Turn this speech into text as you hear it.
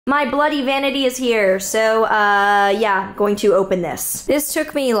My bloody vanity is here, so yeah, going to open this. This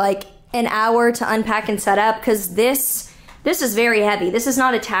took me like an hour to unpack and set up because this is very heavy. This is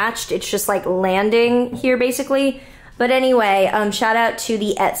not attached, it's just like landing here basically. But anyway, shout out to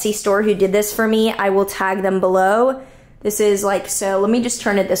the Etsy store who did this for me. I will tag them below. This is like, so let me just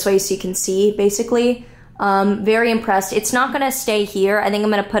turn it this way so you can see basically. Very impressed. It's not gonna stay here. I think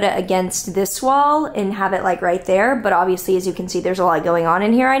I'm gonna put it against this wall and have it like right there. But obviously, as you can see, there's a lot going on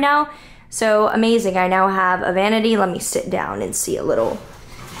in here right now. So amazing. I now have a vanity. Let me sit down and see a little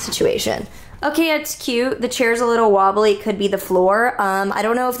situation. Okay, it's cute. The chair's a little wobbly. It could be the floor. I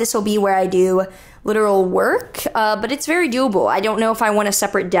don't know if this will be where I do literal work, but it's very doable. I don't know if I want a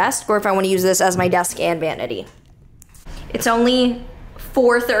separate desk or if I want to use this as my desk and vanity. It's only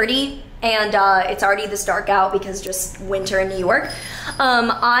 4:30. And it's already this dark out because just winter in New York.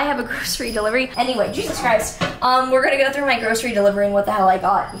 I have a grocery delivery. Anyway, Jesus Christ. We're gonna go through my grocery delivery and what the hell I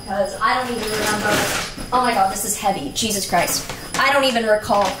got because I don't even remember. Oh my God, this is heavy. Jesus Christ. I don't even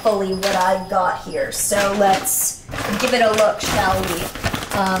recall fully what I got here. So let's give it a look, shall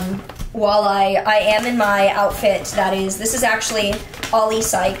we? While I am in my outfit, this is actually Ollie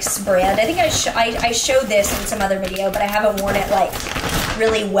Sykes brand. I think I showed this in some other video, but I haven't worn it like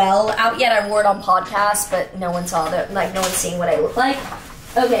really well out yet. I wore it on podcast, but no one saw that, like no one's seeing what I look like.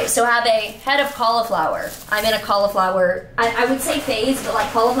 Okay, so I have a head of cauliflower. I'm in a cauliflower, I would say phase, but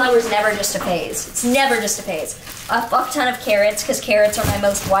like cauliflower is never just a phase. It's never just a phase. A fuck ton of carrots, because carrots are my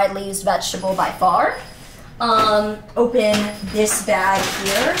most widely used vegetable by far. Open this bag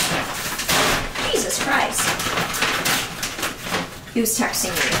here. Jesus Christ. Who's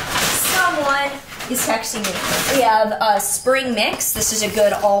texting me? Someone is texting me. We have a spring mix. This is a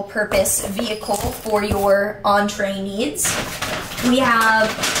good all-purpose vehicle for your entree needs. We have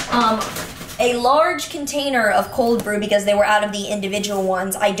a large container of cold brew because they were out of the individual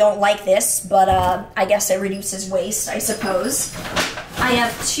ones. I don't like this, but I guess it reduces waste, I suppose. I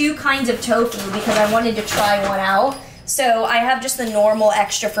have 2 kinds of tofu because I wanted to try one out. So I have just the normal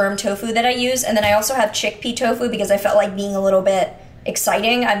extra firm tofu that I use, and then I also have chickpea tofu because I felt like being a little bit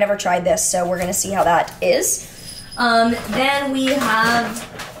exciting. I've never tried this, so we're gonna see how that is. Then we have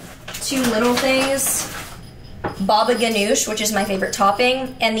 2 little things. Baba ganoush, which is my favorite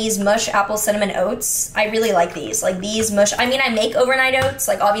topping, and these mush apple cinnamon oats. I really like these. Like these mush, I mean, I make overnight oats.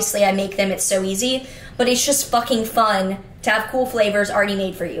 Like obviously I make them, it's so easy, but it's just fucking fun to have cool flavors already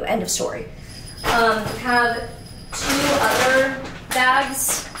made for you. End of story. Have 2 other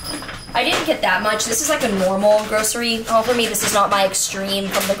bags. I didn't get that much. This is like a normal grocery haul for me. This is not my extreme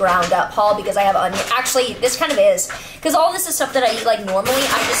from the ground up haul because I have onion. Actually, this kind of is. Because all this is stuff that I eat like normally.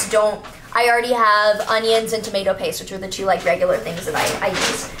 I just don't. I already have onions and tomato paste, which are the 2 like regular things that I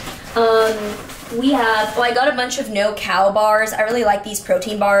use. We have, I got a bunch of no cow bars. I really like these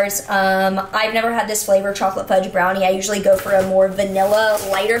protein bars. I've never had this flavor, chocolate fudge brownie. I usually go for a more vanilla,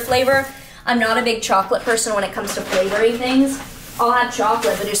 lighter flavor. I'm not a big chocolate person when it comes to flavoring things. I'll have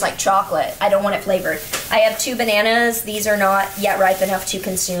chocolate, but just like chocolate. I don't want it flavored. I have 2 bananas. These are not yet ripe enough to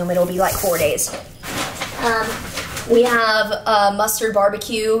consume. It'll be like 4 days. We have mustard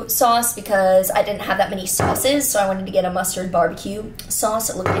barbecue sauce because I didn't have that many sauces, so I wanted to get a mustard barbecue sauce.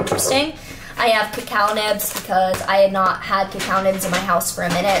 It looked interesting. I have cacao nibs because I had not had cacao nibs in my house for a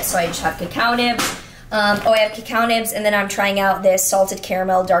minute, so I just have cacao nibs. I have cacao nibs, and then I'm trying out this salted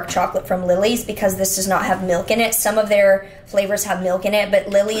caramel dark chocolate from Lily's because this does not have milk in it. Some of their flavors have milk in it, but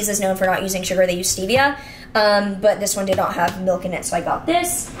Lily's is known for not using sugar. They use stevia, but this one did not have milk in it, so I got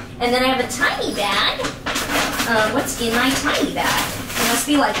this. And then I have a tiny bag. What's in my tiny bag? It must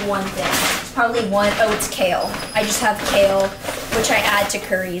be like one thing. It's probably one, oh, it's kale. I just have kale, which I add to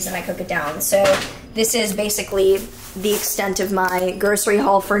curries and I cook it down. So this is basically the extent of my grocery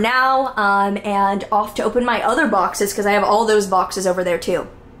haul for now, and off to open my other boxes because I have all those boxes over there too.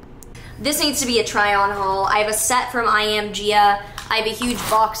 This needs to be a try-on haul. I have a set from I Am Gia. I have a huge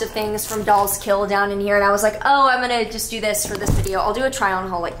box of things from Dolls Kill down in here, and I was like, oh, I'm gonna just do this for this video. I'll do a try-on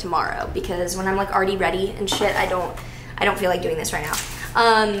haul like tomorrow because when I'm like already ready and shit, I don't feel like doing this right now.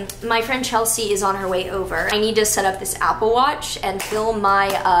 My friend Chelsea is on her way over. I need to set up this Apple Watch and film my,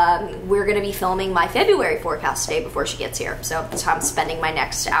 we're gonna be filming my February forecast today before she gets here. So that's how I'm spending my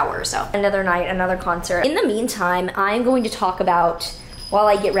next hour or so. Another night, another concert. In the meantime, I'm going to talk about, while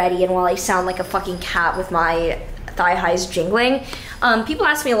I get ready and while I sound like a fucking cat with my thigh highs jingling. People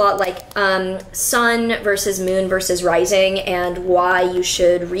ask me a lot, like sun versus moon versus rising, and why you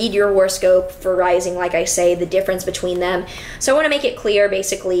should read your horoscope for rising, like I say, the difference between them. So I want to make it clear,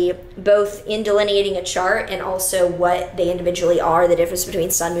 basically, both in delineating a chart and also what they individually are, the difference between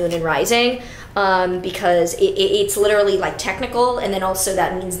sun, moon, and rising, because it's literally like technical, and then also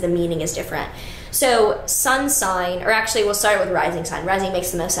that means the meaning is different. So sun sign, or actually we'll start with rising sign. Rising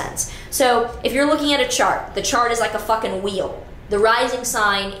makes the most sense. So if you're looking at a chart, the chart is like a fucking wheel. The rising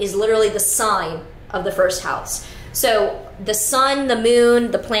sign is literally the sign of the first house. So the sun, the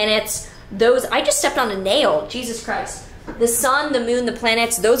moon, the planets, those, I just stepped on a nail, Jesus Christ. The sun, the moon, the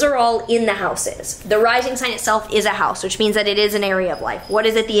planets, those are all in the houses. The rising sign itself is a house, which means that it is an area of life. What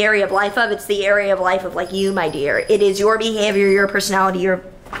is it the area of life of? It's the area of life of like you, my dear. It is your behavior, your personality,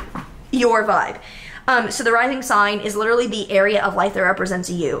 your vibe. So the rising sign is literally the area of life that represents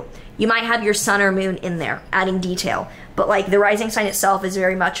you. You might have your sun or moon in there, adding detail. But like the rising sign itself is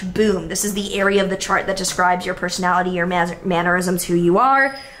very much boom. This is the area of the chart that describes your personality, your mannerisms, who you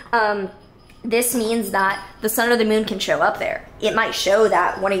are. This means that the sun or the moon can show up there. It might show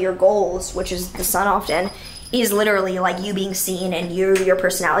that one of your goals, which is the sun often, is literally like you being seen and your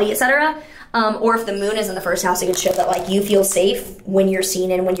personality, etc. Or if the moon is in the first house, it could show that like you feel safe when you're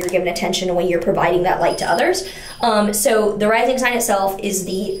seen and when you're given attention and when you're providing that light to others. So the rising sign itself is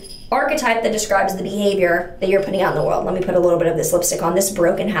the archetype that describes the behavior that you're putting out in the world. Let me put a little bit of this lipstick on. This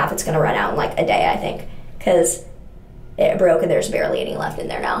broken half, it's gonna run out in like a day, I think, because it broke and there's barely any left in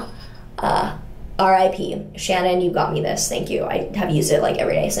there now. RIP. Shannon, you got me this. Thank you. I have used it like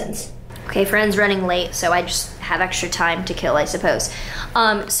every day since. Okay, friends, running late, so I just have extra time to kill, I suppose.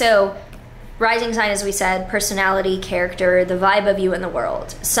 So rising sign, as we said, personality, character, the vibe of you in the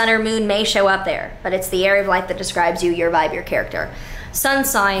world. Sun or moon may show up there, but it's the area of life that describes you, your vibe, your character. Sun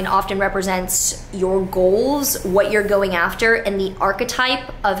sign often represents your goals, what you're going after, and the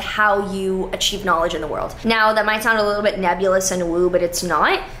archetype of how you achieve knowledge in the world. Now, that might sound a little bit nebulous and woo, but it's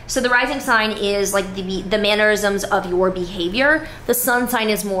not. So the rising sign is like the mannerisms of your behavior. The sun sign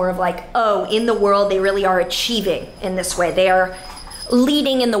is more of like, oh, in the world, they really are achieving in this way. They are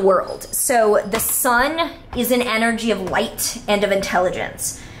leading in the world. So the sun is an energy of light and of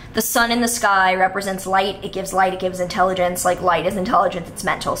intelligence. The sun in the sky represents light, it gives intelligence. Like light is intelligence, it's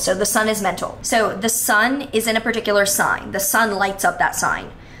mental. So the sun is mental. So the sun is in a particular sign. The sun lights up that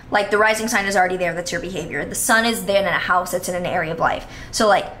sign. Like the rising sign is already there, that's your behavior. The sun is then in a house, it's in an area of life. So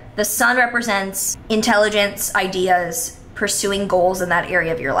like the sun represents intelligence, ideas, pursuing goals in that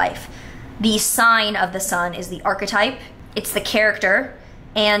area of your life. The sign of the sun is the archetype, it's the character,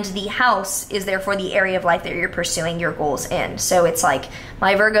 and the house is therefore the area of life that you're pursuing your goals in. So it's like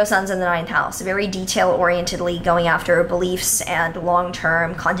my Virgo sun's in the 9th house, very detail-orientedly going after beliefs and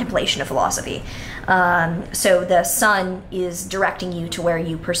long-term contemplation of philosophy. So the sun is directing you to where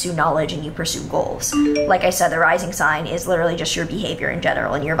you pursue knowledge and you pursue goals. Like I said, the rising sign is literally just your behavior in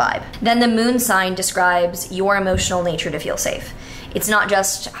general and your vibe. Then the moon sign describes your emotional nature to feel safe. It's not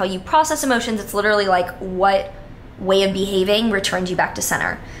just how you process emotions, it's literally like what way of behaving returns you back to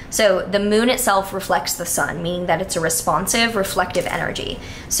center. So the moon itself reflects the sun, meaning that it's a responsive, reflective energy.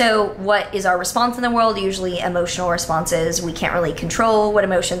 So what is our response in the world? Usually emotional responses. We can't really control what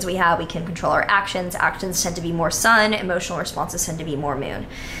emotions we have. We can control our actions. Actions tend to be more sun. Emotional responses tend to be more moon.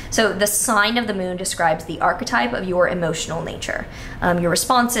 So the sign of the moon describes the archetype of your emotional nature. Your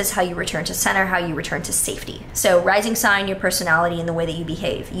responses, how you return to center, how you return to safety. So rising sign, your personality and the way that you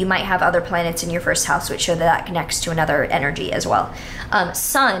behave. You might have other planets in your first house which show that that connects to another energy as well.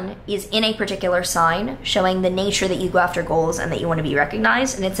 Sun is in a particular sign, showing the nature that you go after goals and that you want to be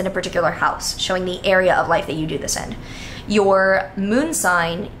recognized, and it's in a particular house, showing the area of life that you do this in. Your moon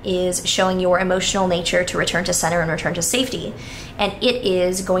sign is showing your emotional nature to return to center and return to safety. And it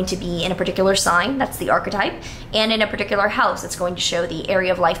is going to be in a particular sign, that's the archetype, and in a particular house, it's going to show the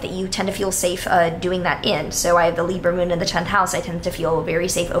area of life that you tend to feel safe doing that in. So I have the Libra moon in the 10th house, I tend to feel very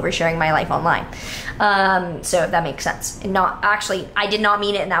safe oversharing my life online. So if that makes sense. And not, actually, I did not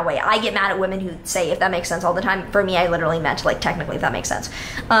mean it in that way. I get mad at women who say if that makes sense all the time. For me, I literally meant like technically if that makes sense.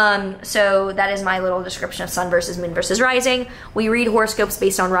 So that is my little description of sun versus moon versus rising. We read horoscopes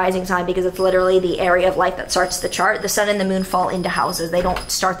based on rising sign because it's literally the area of life that starts the chart. The sun and the moon fall into houses. They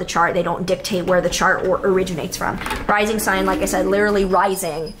don't start the chart. They don't dictate where the chart originates from. Rising sign, like I said, literally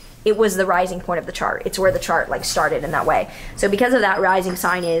rising. It was the rising point of the chart. It's where the chart like started in that way. So because of that, rising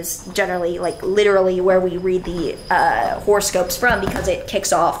sign is generally like literally where we read the horoscopes from, because it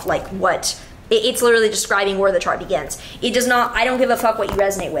kicks off like what It's literally describing where the chart begins. It does not, I don't give a fuck what you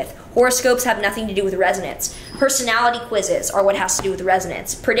resonate with. Horoscopes have nothing to do with resonance. Personality quizzes are what has to do with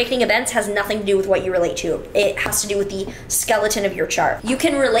resonance. Predicting events has nothing to do with what you relate to. It has to do with the skeleton of your chart. You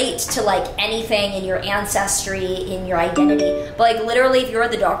can relate to like anything in your ancestry, in your identity, but like literally if you're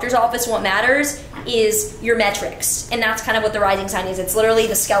at the doctor's office, what matters is your metrics. And that's kind of what the rising sign is. It's literally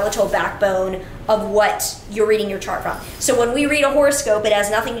the skeletal backbone of what you're reading your chart from. So when we read a horoscope, it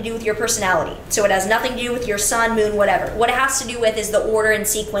has nothing to do with your personality. So it has nothing to do with your sun, moon, whatever. What it has to do with is the order and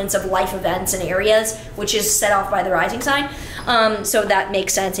sequence of life events and areas, which is set off by the rising sign. So that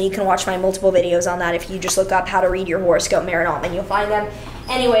makes sense, and you can watch my multiple videos on that. If you just look up how to read your horoscope, Maren Altman, you'll find them.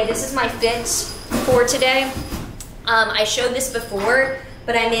 Anyway, this is my fit for today. I showed this before,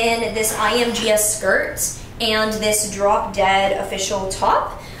 but I'm in this IMGS skirt and this Drop Dead official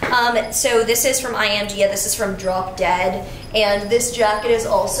top. So this is from IMGS, this is from Drop Dead, and this jacket is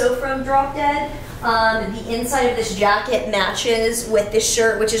also from Drop Dead. The inside of this jacket matches with this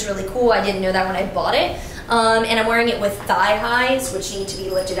shirt, which is really cool. I didn't know that when I bought it. And I'm wearing it with thigh highs, which need to be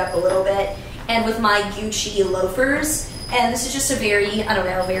lifted up a little bit, and with my Gucci loafers. And this is just a very, I don't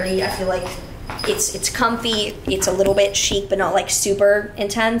know, very, I feel like it's comfy, it's a little bit chic, but not like super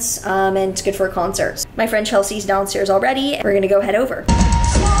intense, and it's good for concerts. My friend Chelsea's downstairs already. We're gonna go head over.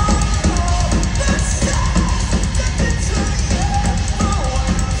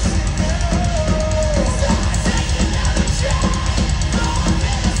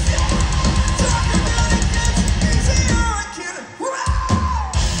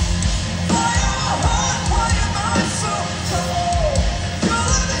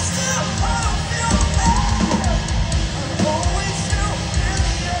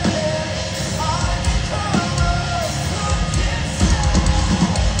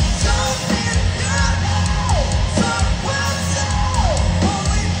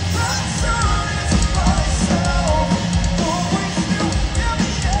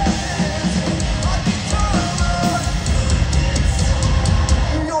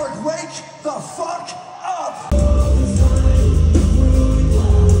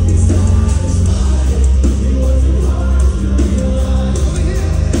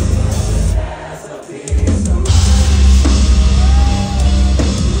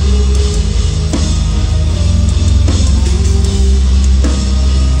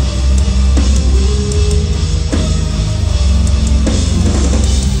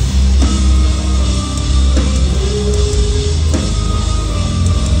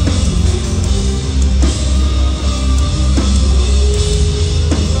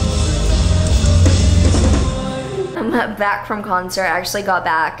 Back from concert. I actually got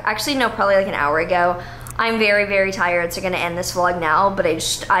back, no, probably like an hour ago. I'm very, very tired, so I'm gonna end this vlog now, but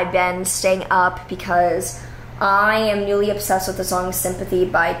I've been staying up because I am newly obsessed with the song Sympathy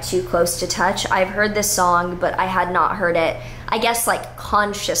by Too Close to Touch. I've heard this song, but I had not heard it, I guess like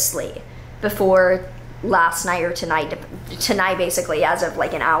consciously, before last night or tonight basically, as of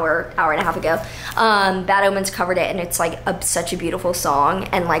like an hour and a half ago. Bad Omens covered it, and it's like such a beautiful song,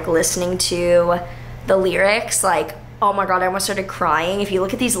 and like listening to the lyrics, like, oh my god, I almost started crying. If you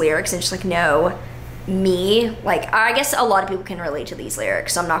look at these lyrics and just like know me, like, I guess a lot of people can relate to these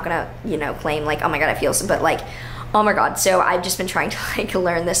lyrics, so I'm not gonna, you know, claim like, oh my god, I feel so, but like, oh my god. So I've just been trying to like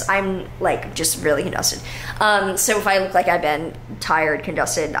learn this. I'm like just really congested. So if I look like I've been tired,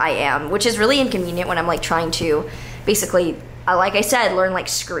 congested, I am, which is really inconvenient when I'm like trying to basically, like I said, learn like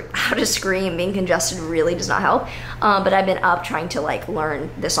how to scream. Being congested really does not help. But I've been up trying to like learn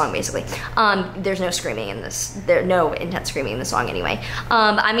this song basically. There's no screaming in this. There's no intense screaming in the song anyway.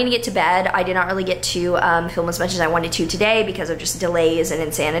 I'm gonna get to bed. I did not really get to film as much as I wanted to today because of just delays and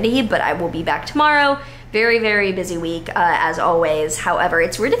insanity, but I will be back tomorrow. Very, very busy week as always. However,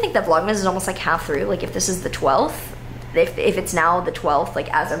 it's weird to think that Vlogmas is almost like half through. Like if this is the 12th, if it's now the 12th,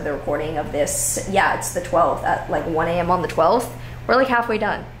 like as of the recording of this, yeah, it's the 12th at like 1 a.m. on the 12th. We're like halfway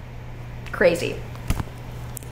done. Crazy.